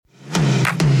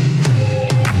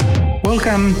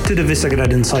Welcome to the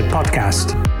Visegrad Insight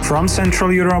podcast from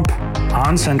Central Europe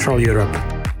on Central Europe.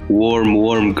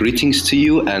 Warm greetings to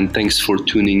you, and thanks for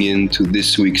tuning in to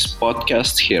this week's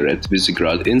podcast here at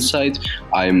Visegrad Insight.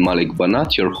 I'm Malik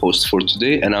Banat, your host for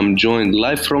today, and I'm joined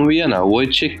live from Vienna,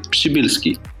 Wojciech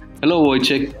Przybilski. Hello,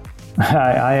 Wojciech.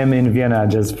 Hi, I am in Vienna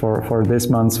just for this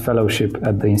month's fellowship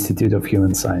at the Institute of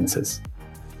Human Sciences.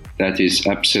 That is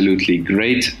absolutely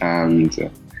great,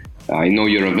 and I know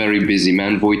you're a very busy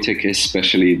man, Wojciech,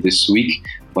 especially this week,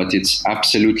 but it's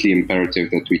absolutely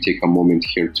imperative that we take a moment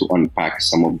here to unpack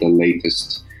some of the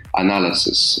latest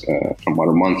analysis from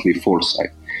our monthly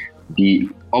foresight. The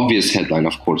obvious headline,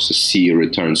 of course, is CE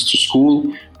returns to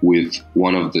school with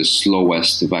one of the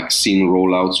slowest vaccine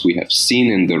rollouts we have seen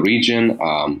in the region.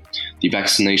 The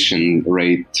vaccination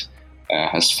rate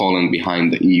has fallen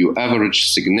behind the EU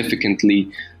average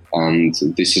significantly, and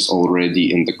this is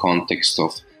already in the context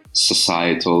of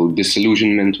societal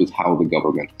disillusionment with how the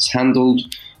government has handled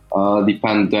the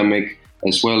pandemic,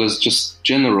 as well as just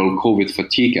general COVID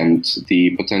fatigue, and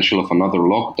the potential of another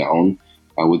lockdown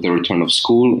with the return of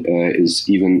school is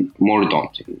even more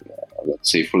daunting, let's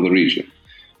say, for the region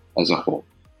as a whole.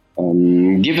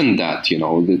 Given that,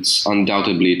 it's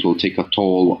undoubtedly it will take a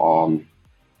toll on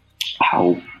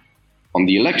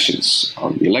the elections,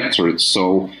 on the electorate.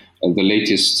 So the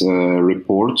latest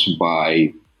report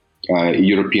by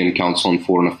European Council on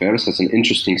Foreign Affairs has an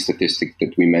interesting statistic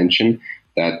that we mentioned,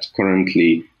 that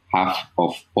currently half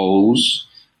of Poles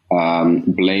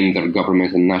blame their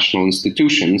government and national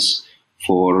institutions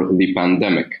for the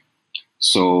pandemic.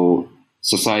 So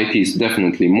society is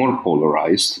definitely more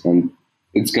polarized, and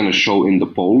it's going to show in the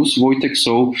polls, Wojciech.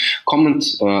 So comment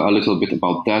a little bit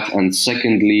about that. And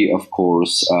secondly, of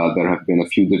course, there have been a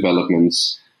few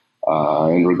developments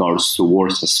in regards to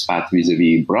Warsaw's spat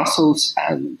vis-a-vis Brussels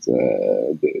and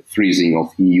the freezing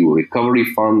of EU recovery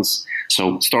funds.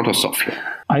 So start us off here.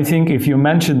 I think if you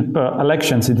mentioned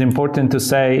elections, it's important to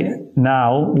say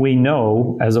now we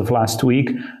know, as of last week,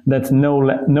 that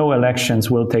no elections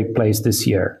will take place this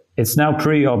year. It's now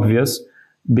pretty obvious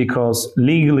because,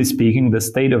 legally speaking, the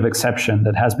state of exception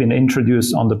that has been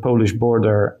introduced on the Polish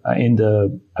border in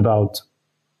the about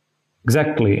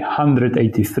exactly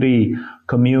 183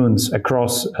 communes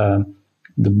across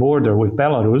the border with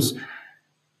Belarus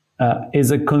is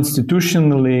a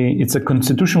constitutional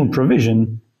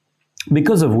provision,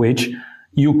 because of which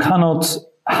you cannot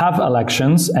have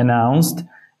elections announced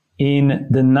in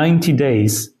the 90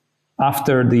 days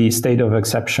after the state of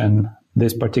exception,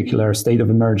 this particular state of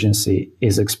emergency,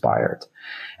 is expired.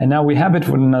 And now we have it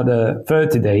for another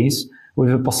 30 days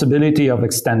with a possibility of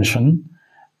extension.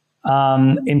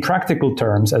 In practical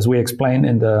terms, as we explained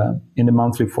in the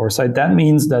monthly foresight, that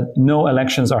means that no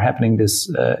elections are happening this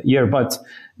year. But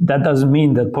that doesn't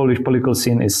mean that Polish political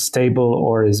scene is stable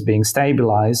or is being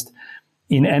stabilized.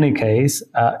 In any case,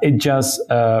 it just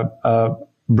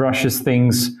brushes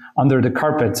things under the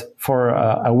carpet for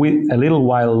a little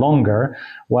while longer,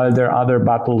 while there are other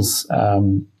battles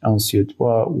ensued.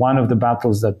 Well, one of the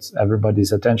battles that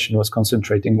everybody's attention was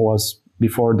concentrating was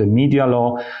before the media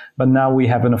law, but now we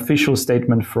have an official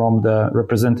statement from the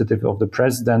representative of the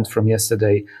president from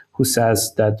yesterday, who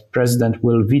says that president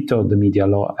will veto the media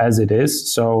law as it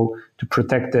is, so to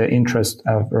protect the interest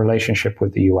of relationship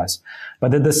with the US.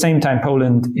 But at the same time,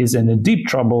 Poland is in a deep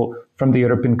trouble from the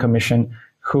European Commission,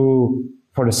 who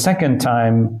for the second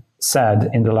time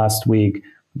said in the last week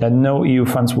that no EU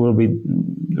funds will be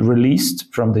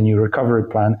released from the new recovery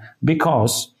plan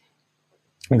because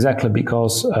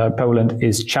Poland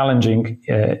is challenging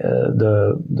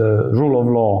the rule of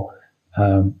law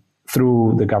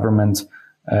through the government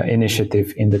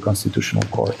initiative in the Constitutional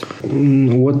Court.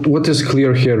 What is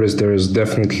clear here is there is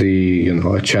definitely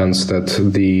a chance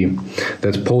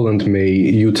that Poland may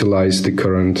utilize the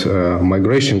current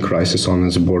migration crisis on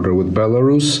its border with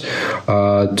Belarus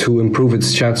to improve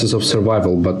its chances of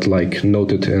survival. But like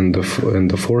noted in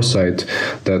the foresight,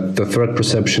 that the threat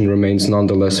perception remains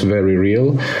nonetheless very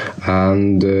real.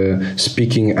 And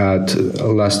speaking at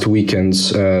last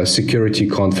weekend's security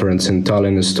conference in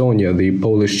Tallinn, Estonia, the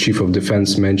Polish chief of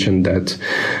defense mentioned that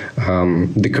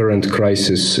the current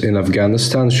crisis in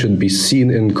Afghanistan should be seen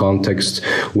in context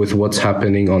with what's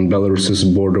happening on Belarus's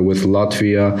border with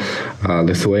Latvia,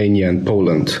 Lithuania, and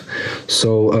Poland.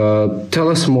 So tell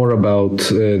us more about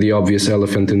the obvious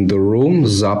elephant in the room,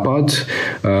 Zapad,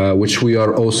 which we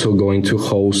are also going to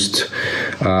host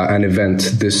an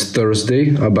event this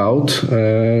Thursday about,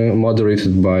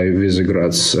 moderated by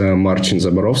Visegrad's Marcin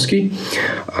Zaborowski.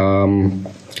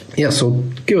 So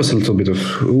give us a little bit of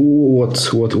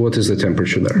what is the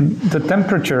temperature there? The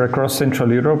temperature across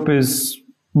Central Europe is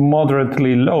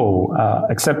moderately low,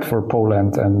 except for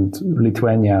Poland and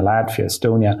Lithuania, Latvia,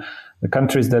 Estonia, the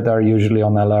countries that are usually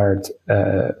on alert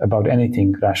about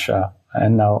anything Russia,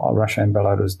 and now Russia and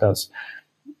Belarus does.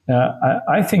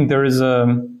 I think there is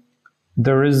a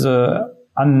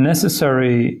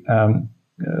unnecessary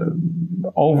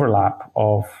overlap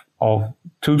of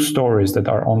two stories that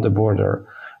are on the border,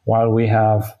 while we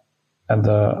have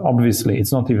obviously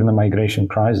it's not even a migration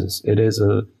crisis; it is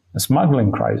a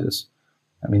smuggling crisis.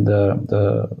 I mean, the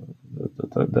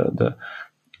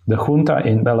junta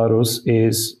in Belarus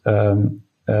is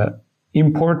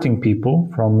importing people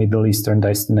from Middle Eastern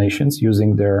destinations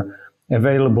using their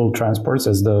available transports,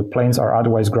 as the planes are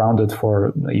otherwise grounded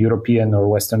for European or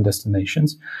Western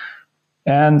destinations.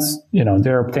 And,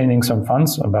 they're obtaining some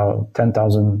funds, about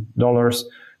 $10,000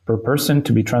 per person,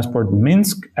 to be transported in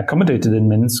Minsk, accommodated in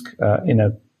Minsk in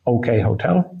a okay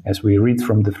hotel, as we read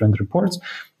from different reports,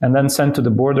 and then sent to the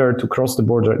border to cross the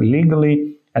border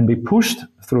illegally and be pushed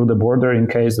through the border in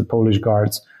case the Polish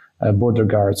guards, border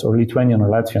guards, or Lithuanian or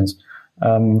Latvians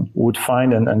would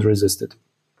find and resist it.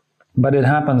 But it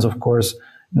happens, of course,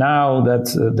 now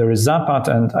that there is Zapad,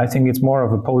 and I think it's more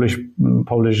of a Polish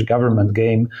government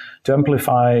game to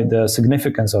amplify the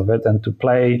significance of it and to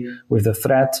play with the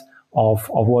threat of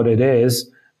what it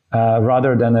is,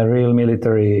 rather than a real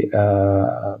military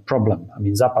problem. I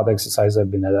mean, Zapad exercises have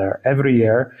been there every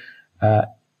year.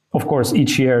 Of course,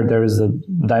 each year there is a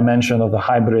dimension of the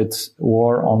hybrid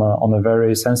war on a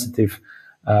very sensitive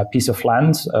piece of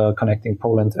land connecting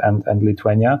Poland and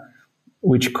Lithuania,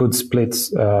 which could split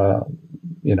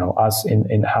us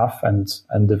in half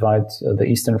and divide the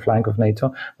eastern flank of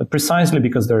NATO. But precisely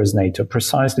because there is NATO,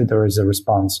 precisely there is a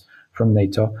response from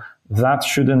NATO, that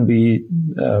shouldn't be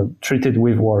treated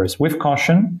with worries, with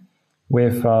caution,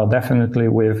 with definitely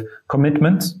with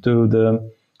commitment to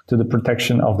the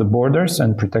protection of the borders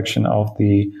and protection of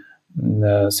the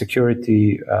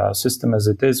security system as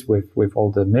it is, with all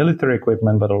the military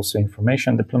equipment, but also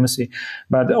information diplomacy.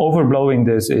 But overblowing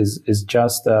this is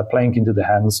just playing into the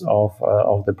hands of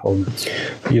the opponents.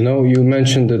 You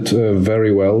mentioned it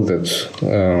very well, that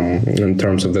in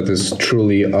terms of that is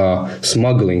truly a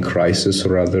smuggling crisis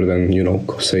rather than,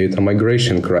 say it a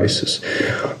migration crisis.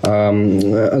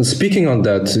 And speaking on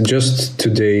that, just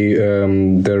today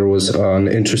there was an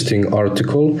interesting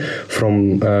article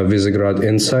from Visegrad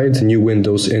Inside, New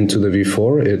Windows into the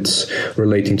V4. It's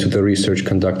relating to the research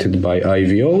conducted by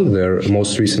IVO, their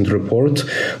most recent report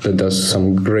that does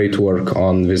some great work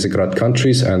on Visegrad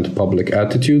countries and public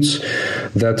attitudes.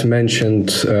 That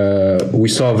mentioned we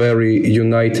saw a very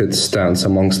united stance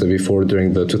amongst the V4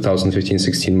 during the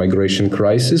 2015-16 migration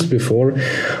crisis before,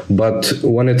 but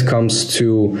when it comes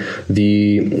to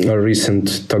the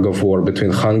recent tug of war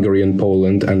between Hungary and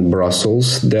Poland and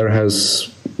Brussels, there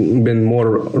has been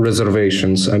more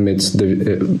reservations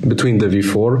between the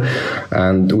V4,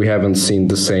 and we haven't seen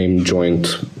the same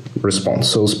joint response.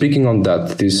 So speaking on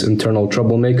that, these internal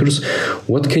troublemakers,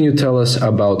 what can you tell us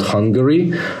about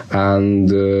Hungary and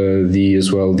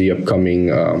the upcoming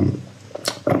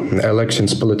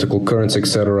elections, political currents,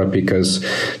 etc., because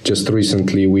just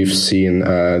recently we've seen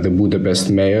the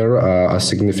Budapest mayor, a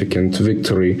significant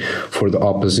victory for the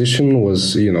opposition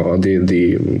was,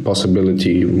 the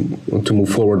possibility to move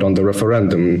forward on the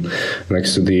referendum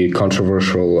next to the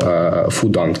controversial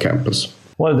Fudan campus.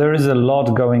 Well, there is a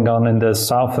lot going on in the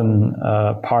southern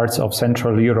parts of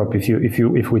Central Europe.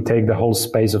 If we take the whole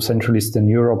space of Central Eastern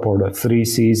Europe or the Three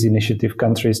Seas Initiative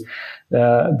countries,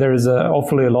 there is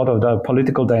awfully a lot of the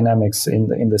political dynamics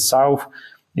in the south.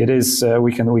 It is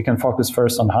we can focus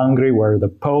first on Hungary, where the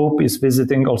Pope is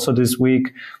visiting also this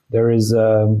week. There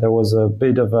was a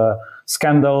bit of a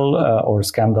scandal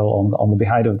on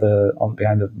behind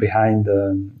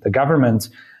the government.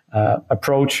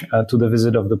 Approach to the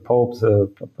visit of the Pope. The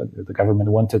government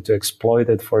wanted to exploit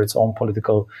it for its own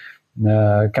political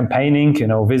campaigning,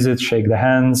 visit, shake the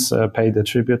hands, pay the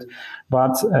tribute.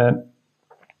 But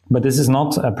this is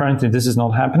not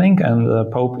happening, and the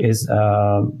Pope is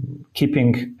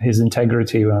keeping his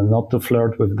integrity, not to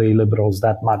flirt with the liberals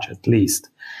that much, at least.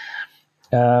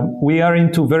 We are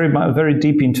into very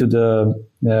deep into the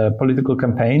political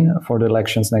campaign for the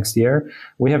elections next year.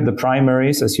 We have the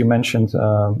primaries, as you mentioned.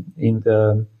 In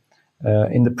the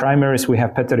primaries, we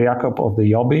have Peter Jakob of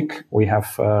the Jobbik. We have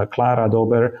Klára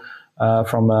Dober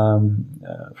from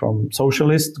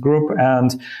Socialist Group,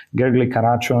 and Gergely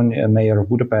Karácsony, mayor of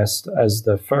Budapest, as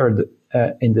the third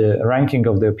in the ranking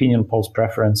of the opinion polls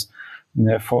preference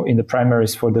in the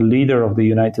primaries for the leader of the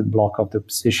United Bloc of the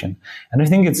opposition. And I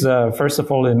think it's, first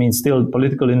of all, still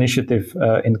political initiative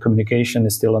in communication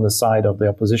is still on the side of the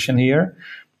opposition here.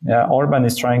 Orban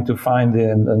is trying to find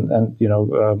and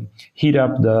heat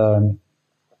up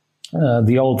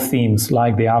the old themes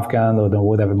like the Afghan or the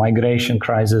whatever migration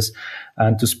crisis,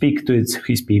 and to speak to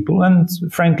his people. And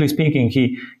frankly speaking,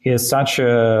 he has such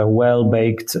a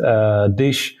well-baked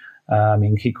dish.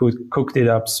 He cooked it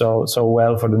up so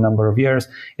well for the number of years.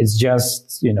 It's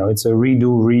just, it's a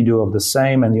redo of the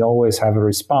same, and you always have a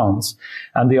response.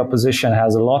 And the opposition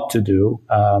has a lot to do.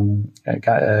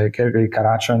 Gergely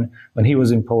Karachon, when he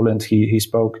was in Poland, he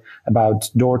spoke about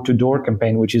door-to-door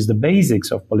campaign, which is the basics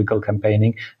of political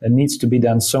campaigning. It needs to be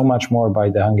done so much more by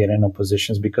the Hungarian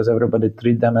oppositions, because everybody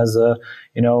treat them as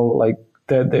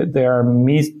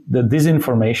the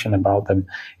disinformation about them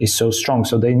is so strong.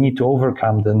 So they need to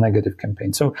overcome the negative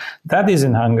campaign. So that is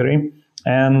in Hungary.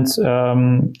 And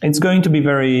it's going to be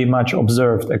very much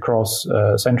observed across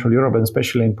Central Europe, and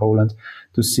especially in Poland,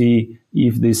 to see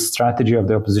if this strategy of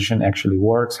the opposition actually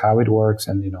works, how it works,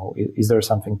 and is there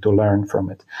something to learn from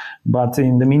it. But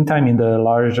in the meantime, in the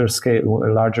larger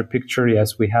scale, larger picture,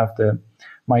 yes, we have the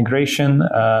migration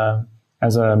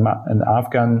as an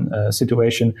Afghan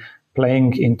situation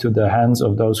playing into the hands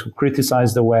of those who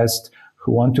criticize the West,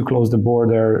 who want to close the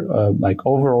border,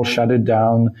 overall shut it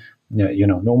down.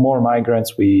 No more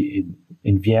migrants.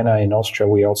 In Vienna, in Austria,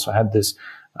 we also had this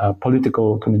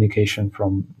political communication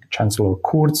from Chancellor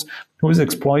Kurz, who is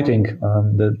exploiting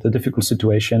the difficult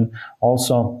situation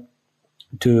also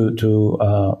to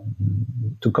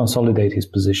consolidate his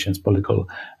positions, political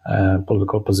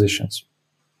positions.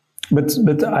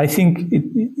 But I think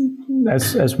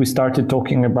as we started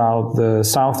talking about the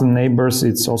southern neighbors,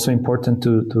 it's also important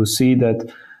to see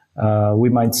that we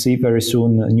might see very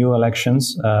soon new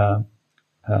elections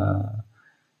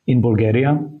in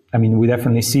Bulgaria. We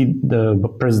definitely see the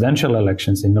presidential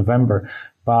elections in November,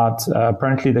 but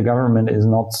apparently the government is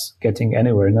not getting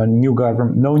anywhere. No new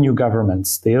government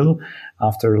still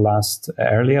after last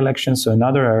early election. So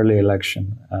another early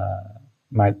election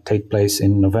might take place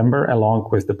in November, along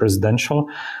with the presidential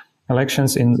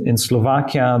elections. In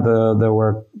Slovakia, there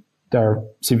are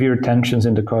severe tensions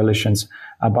in the coalitions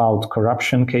about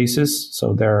corruption cases.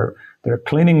 So they're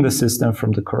cleaning the system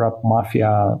from the corrupt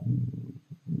mafia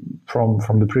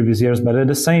from the previous years, but at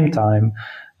the same time,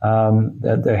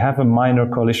 they have a minor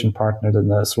coalition partner,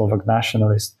 the Slovak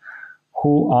nationalists,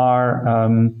 who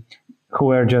are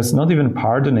just not even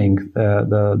pardoning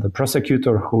the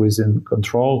prosecutor who is in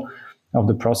control of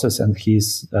the process, and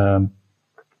his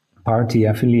party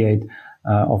affiliate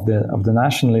of the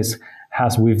nationalists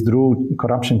has withdrew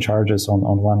corruption charges on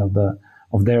one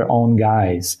of their own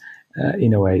guys.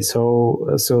 In a way, so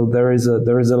there is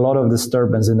a lot of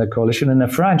disturbance in the coalition, and a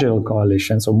fragile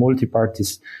coalition, so multi-party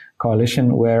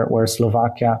coalition, where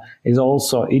Slovakia is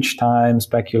also each time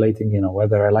speculating,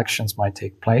 whether elections might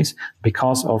take place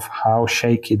because of how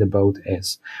shaky the boat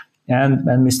is, and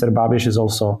Mr. Babiš is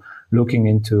also looking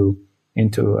into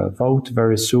a vote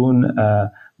very soon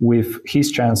with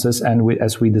his chances, and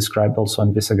as we described also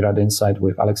in Visegrad Insight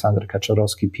with Alexander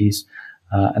Kaczorowski piece.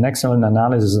 An excellent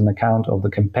analysis and account of the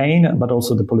campaign, but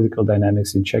also the political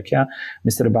dynamics in Czechia.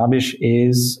 Mr. Babiš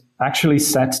is actually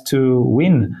set to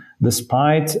win,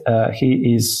 despite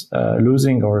he is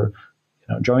losing, or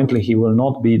jointly he will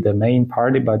not be the main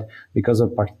party, but because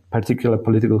of particular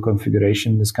political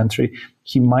configuration in this country,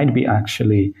 he might be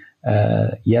actually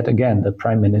yet again the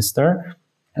prime minister,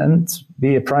 and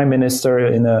be a prime minister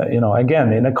in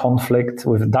a conflict,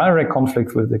 with direct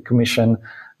conflict with the Commission,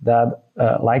 that,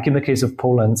 like in the case of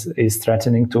Poland, is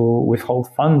threatening to withhold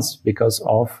funds because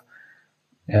of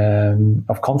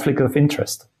conflict of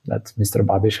interest that Mr.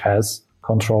 Babiš has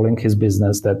controlling his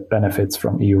business that benefits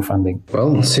from EU funding.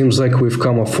 Well, it seems like we've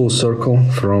come a full circle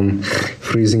from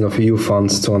freezing of EU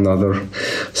funds to another.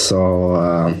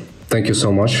 So thank you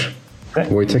so much,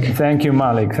 Wojtek. Thank you,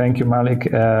 Malik.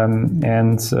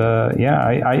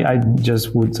 I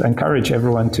just would encourage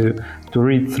everyone to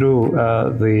read through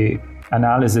the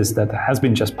analysis that has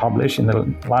been just published in the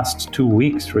last 2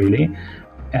 weeks, really,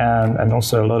 and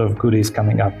also a lot of goodies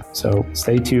coming up. So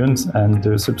stay tuned and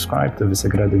do subscribe to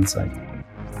Visegrad Insight.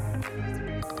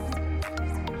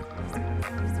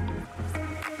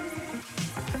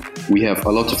 We have a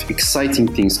lot of exciting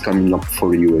things coming up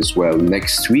for you as well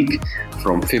next week.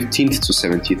 From 15th to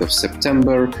 17th of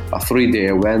September, a 3-day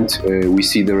event. We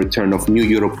see the return of New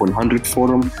Europe 100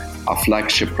 Forum, a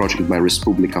flagship project by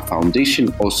Respublika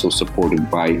Foundation, also supported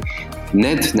by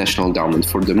NED, National Endowment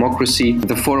for Democracy.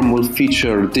 The forum will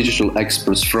feature digital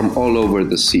experts from all over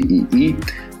the CEE,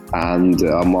 and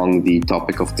among the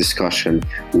topic of discussion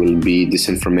will be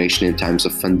disinformation in times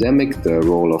of pandemic, the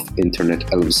role of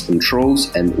internet elves and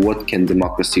trolls, and what can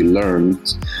democracy learn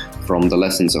from the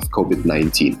lessons of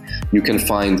COVID-19. You can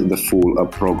find the full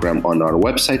program on our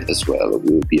website as well.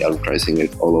 We'll be advertising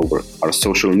it all over our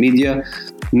social media.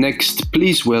 Next,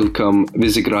 please welcome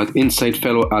Visegrad Insight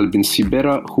Fellow Albin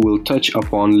Sibera, who will touch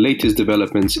upon latest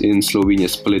developments in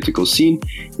Slovenia's political scene,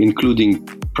 including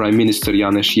Prime Minister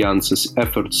Janez Janša's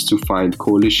efforts to find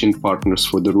coalition partners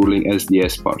for the ruling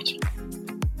SDS party.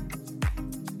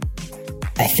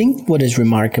 I think what is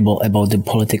remarkable about the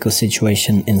political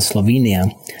situation in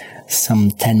Slovenia,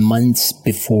 some 10 months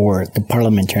before the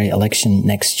parliamentary election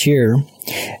next year,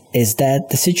 is that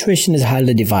the situation is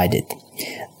highly divided.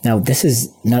 Now, this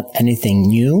is not anything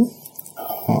new.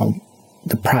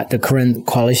 The current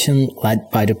coalition led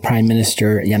by the Prime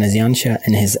Minister Janez Janša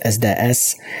and his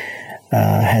SDS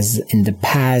has in the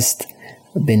past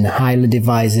been highly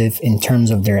divisive in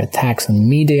terms of their attacks on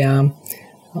media.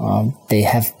 They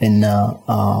have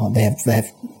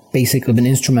basically been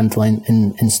instrumental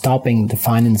in stopping the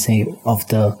financing of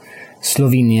the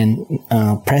Slovenian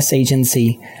press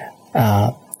agency.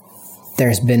 There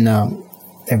have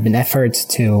been efforts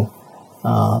to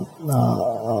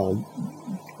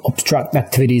obstruct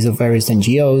activities of various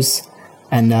NGOs,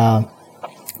 and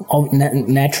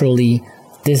naturally,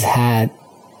 this had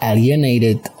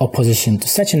alienated opposition to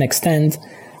such an extent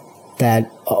that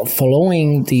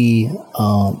following the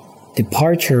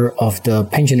departure of the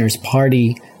Pensioners'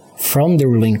 Party from the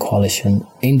ruling coalition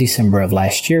in December of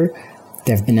last year,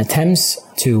 there have been attempts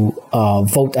to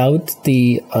vote out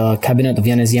the cabinet of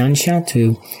Janez Janša,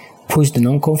 to push the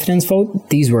non-confidence vote.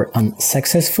 These were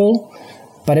unsuccessful,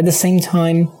 but at the same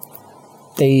time,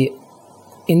 they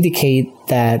indicate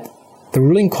that the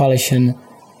ruling coalition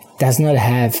does not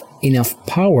have enough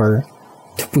power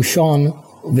to push on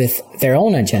with their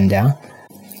own agenda.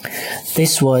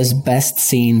 This was best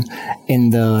seen in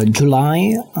the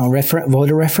July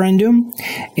voter referendum,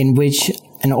 in which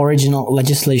an original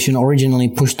legislation originally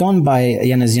pushed on by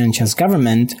Janez Janša's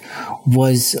government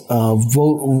was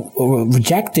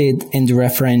rejected in the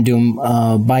referendum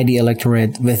by the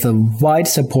electorate with a wide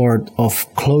support of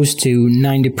close to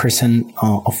 90%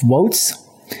 of votes,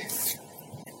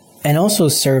 and also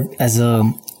served as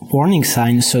a warning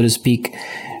sign, so to speak,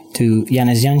 to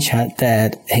Janez Janša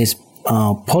that his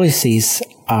policies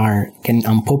are getting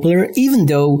unpopular, even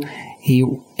though he,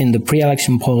 in the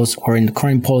pre-election polls or in the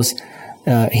current polls,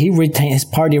 his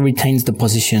party retains the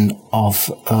position of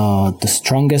the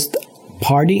strongest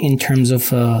party in terms of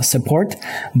support,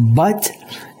 but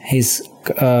his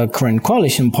current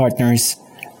coalition partners,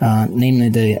 namely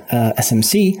the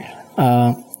SMC,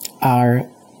 are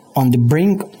on the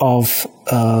brink of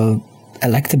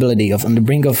electability, on the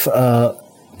brink of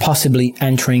possibly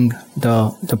entering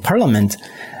the parliament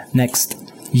next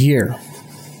year.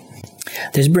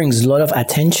 This brings a lot of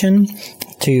attention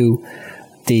to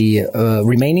the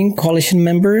remaining coalition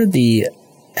member, the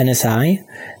NSI,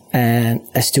 and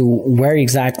as to where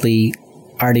exactly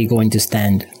are they going to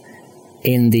stand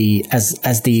in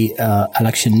as the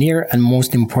election near, and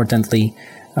most importantly,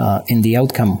 in the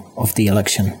outcome of the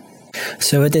election.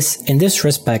 So it is in this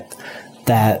respect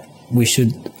that we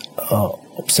should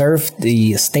observe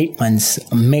the statements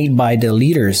made by the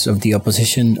leaders of the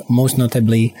opposition, most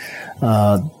notably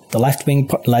the left-wing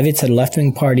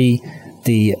left-wing party,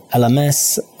 the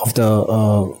LMS of the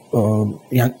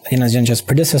Janez Janša's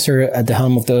predecessor at the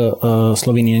helm of the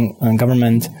Slovenian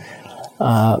government,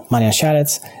 Marjan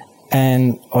Šarec,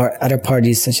 or other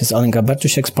parties such as Alenka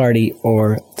Bratušek's party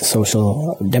or the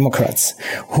Social Democrats,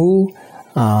 who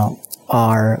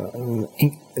are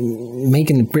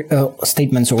making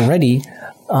statements already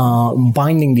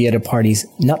binding the other parties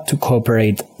not to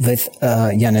cooperate with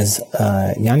Janez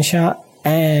Janša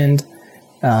and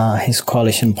his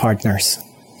coalition partners.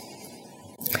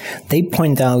 They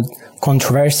point out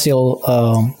controversial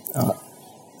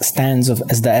stands of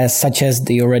SDS, such as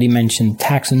the already mentioned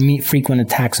frequent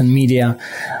attacks on media,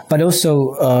 but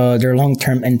also their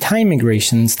long-term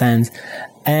anti-immigration stance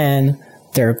and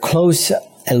their close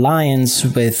alliance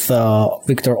with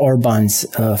Viktor Orban's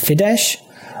Fidesz,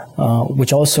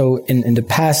 which also in the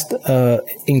past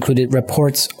included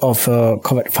reports of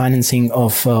covert financing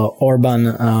of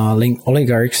Orban-linked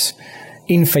oligarchs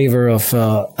in favor of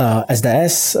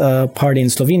SDS party in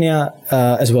Slovenia,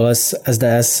 as well as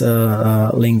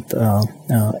SDS-linked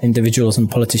individuals and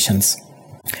politicians.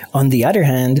 On the other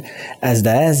hand,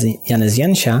 SDS, Janez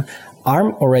Janša,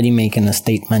 are already making a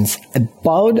statement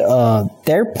about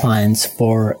their plans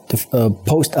for the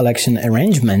post-election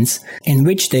arrangements, in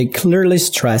which they clearly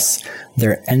stress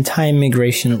their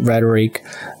anti-immigration rhetoric,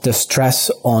 the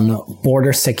stress on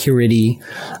border security,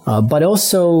 but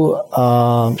also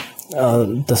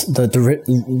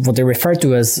what they refer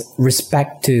to as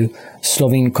respect to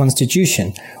Slovene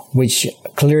constitution, which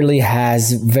clearly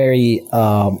has very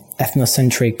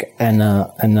ethnocentric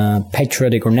and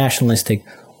patriotic or nationalistic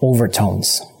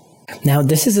overtones. Now,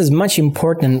 this is as much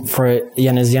important for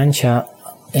Janez Janša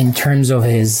in terms of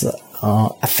his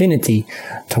affinity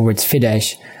towards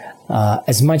Fidesz,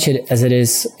 as much as it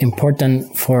is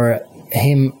important for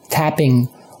him tapping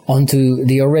onto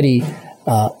the already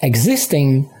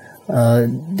existing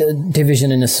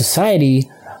division in a society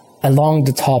along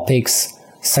the topics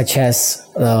such as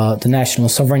the national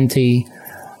sovereignty,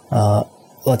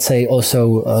 let's say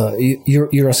also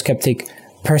Eurosceptic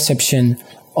perception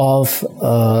of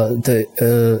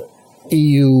the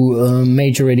EU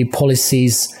majority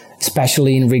policies,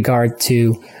 especially in regard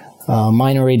to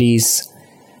minorities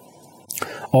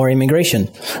or immigration.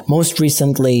 Most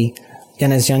recently,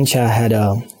 Janez Janša had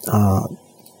a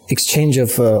exchange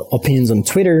of opinions on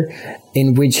Twitter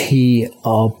in which he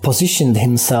positioned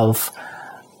himself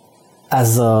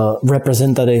as a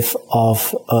representative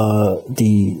of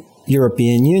the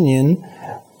European Union,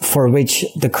 for which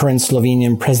the current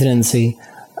Slovenian presidency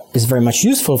is very much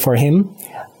useful for him.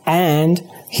 And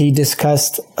he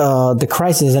discussed the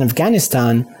crisis in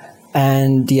Afghanistan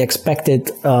and the expected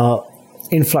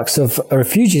influx of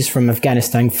refugees from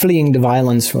Afghanistan fleeing the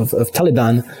violence of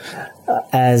Taliban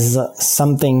as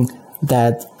something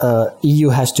that EU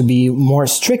has to be more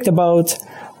strict about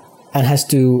and has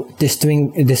to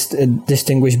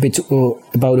distinguish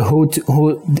about who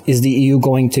is the EU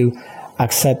going to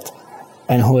accept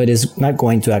and who it is not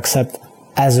going to accept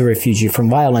as a refugee from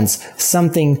violence,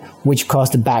 something which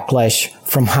caused a backlash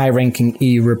from high-ranking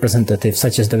EU representatives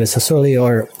such as David Sassoli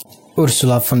or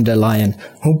Ursula von der Leyen,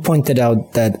 who pointed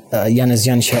out that Janez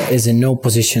Janša is in no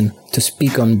position to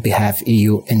speak on behalf of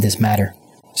EU in this matter.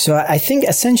 So I think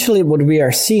essentially what we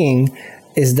are seeing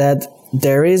is that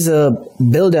there is a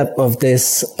buildup of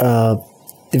this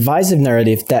divisive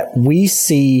narrative that we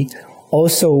see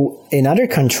also in other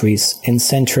countries in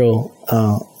Central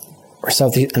or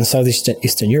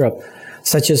Southeastern Europe,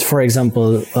 such as, for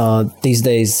example, these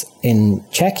days in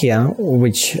Czechia,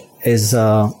 which is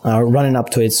running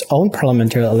up to its own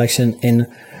parliamentary election in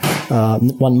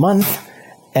 1 month,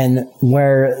 and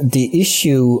where the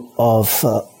issue of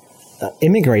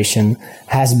immigration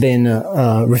has been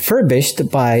refurbished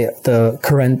by the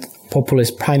current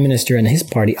populist prime minister and his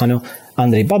party,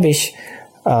 Andrej Babiš,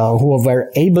 who were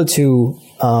able to,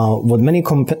 what many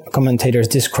commentators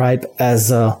describe as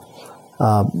a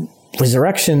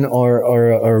resurrection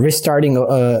or restarting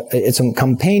its own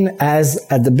campaign, as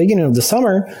at the beginning of the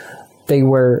summer they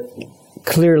were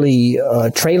clearly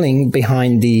trailing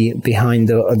behind the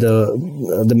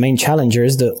main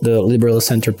challengers, the Liberal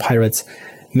Center Pirates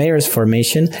mayor's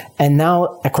formation, and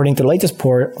now, according to the latest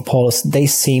polls, they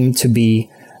seem to be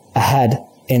ahead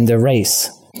in the race.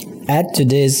 Add to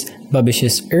this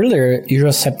Babiš's earlier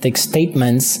Eurosceptic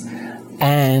statements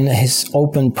and his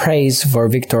open praise for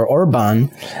Viktor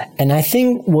Orban, and I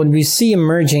think what we see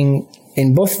emerging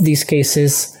in both of these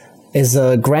cases is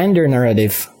a grander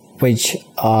narrative which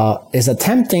is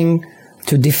attempting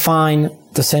to define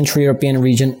the Central European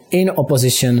region in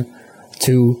opposition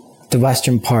to the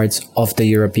western parts of the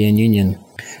European Union.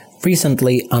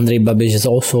 Recently, Andrej Babiš has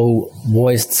also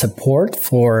voiced support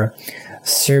for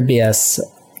Serbia's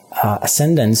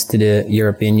ascendance to the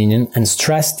European Union and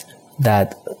stressed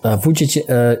that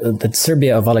that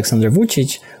Serbia of Aleksandar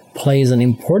Vučić plays an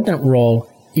important role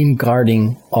in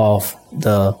guarding of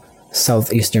the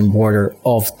southeastern border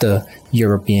of the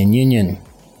European Union.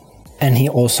 And he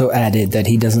also added that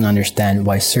he doesn't understand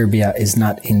why Serbia is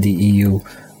not in the EU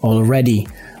already,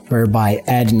 whereby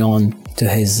adding on to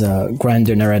his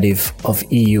grander narrative of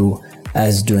EU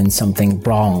as doing something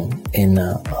wrong in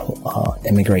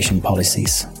immigration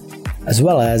policies, as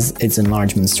well as its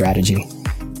enlargement strategy.